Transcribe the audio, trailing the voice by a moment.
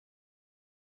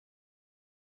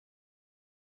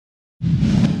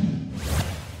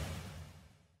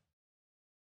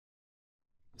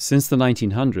Since the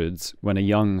 1900s, when a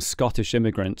young Scottish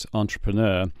immigrant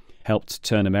entrepreneur helped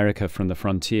turn America from the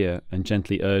frontier and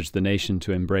gently urged the nation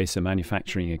to embrace a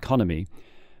manufacturing economy,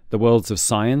 the worlds of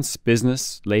science,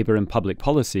 business, labor, and public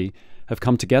policy have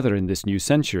come together in this new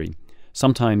century,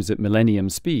 sometimes at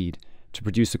millennium speed, to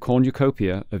produce a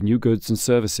cornucopia of new goods and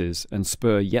services and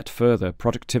spur yet further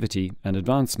productivity and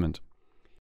advancement.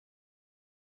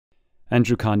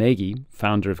 Andrew Carnegie,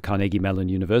 founder of Carnegie Mellon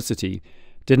University,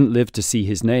 didn't live to see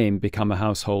his name become a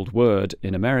household word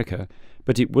in America,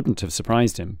 but it wouldn't have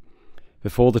surprised him.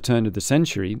 Before the turn of the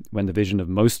century, when the vision of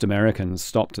most Americans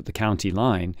stopped at the county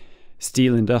line,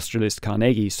 steel industrialist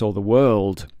Carnegie saw the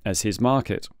world as his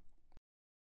market.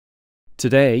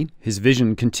 Today, his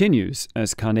vision continues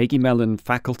as Carnegie Mellon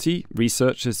faculty,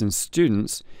 researchers, and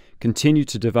students continue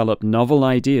to develop novel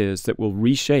ideas that will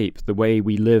reshape the way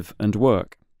we live and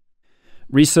work.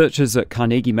 Researchers at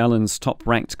Carnegie Mellon's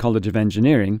top-ranked College of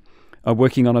Engineering are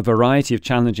working on a variety of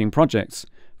challenging projects,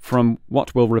 from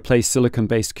what will replace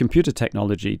silicon-based computer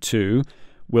technology to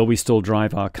will we still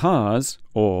drive our cars,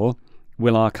 or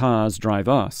will our cars drive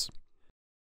us?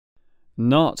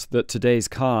 Not that today's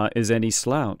car is any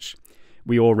slouch.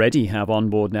 We already have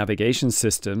onboard navigation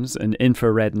systems and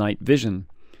infrared night vision.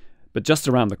 But just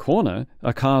around the corner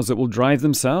are cars that will drive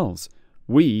themselves.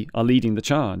 We are leading the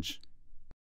charge.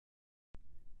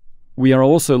 We are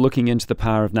also looking into the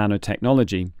power of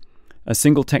nanotechnology, a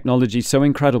single technology so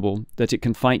incredible that it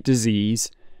can fight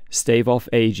disease, stave off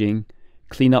aging,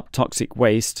 clean up toxic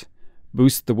waste,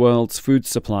 boost the world's food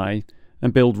supply,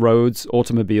 and build roads,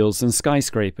 automobiles, and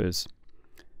skyscrapers.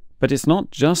 But it's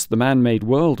not just the man-made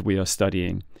world we are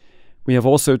studying. We have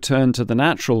also turned to the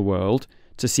natural world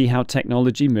to see how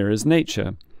technology mirrors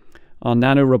nature. Our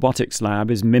nanorobotics lab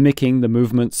is mimicking the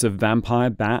movements of vampire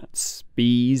bats,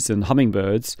 bees, and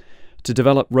hummingbirds to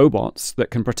develop robots that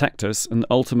can protect us and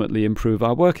ultimately improve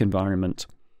our work environment.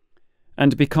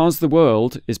 And because the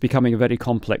world is becoming a very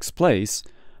complex place,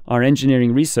 our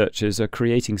engineering researchers are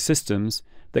creating systems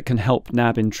that can help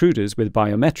nab intruders with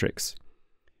biometrics.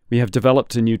 We have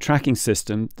developed a new tracking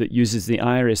system that uses the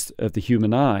iris of the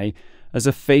human eye as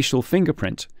a facial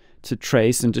fingerprint to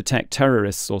trace and detect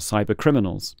terrorists or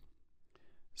cybercriminals.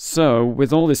 So,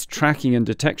 with all this tracking and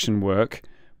detection work,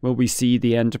 will we see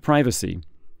the end to privacy?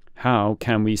 How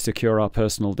can we secure our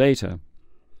personal data?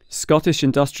 Scottish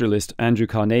industrialist Andrew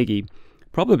Carnegie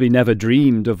probably never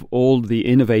dreamed of all the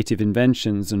innovative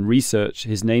inventions and research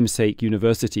his namesake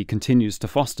university continues to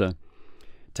foster.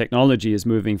 Technology is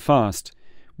moving fast.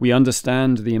 We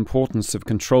understand the importance of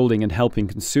controlling and helping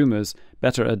consumers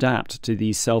better adapt to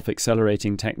these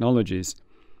self-accelerating technologies.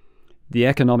 The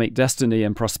economic destiny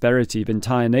and prosperity of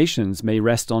entire nations may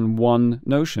rest on one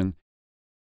notion.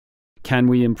 Can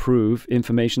we improve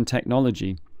information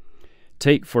technology?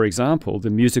 Take, for example,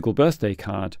 the musical birthday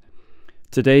card.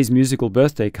 Today's musical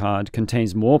birthday card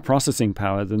contains more processing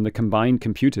power than the combined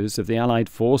computers of the Allied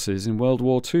forces in World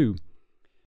War II.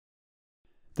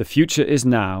 The future is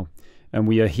now, and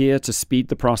we are here to speed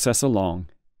the process along.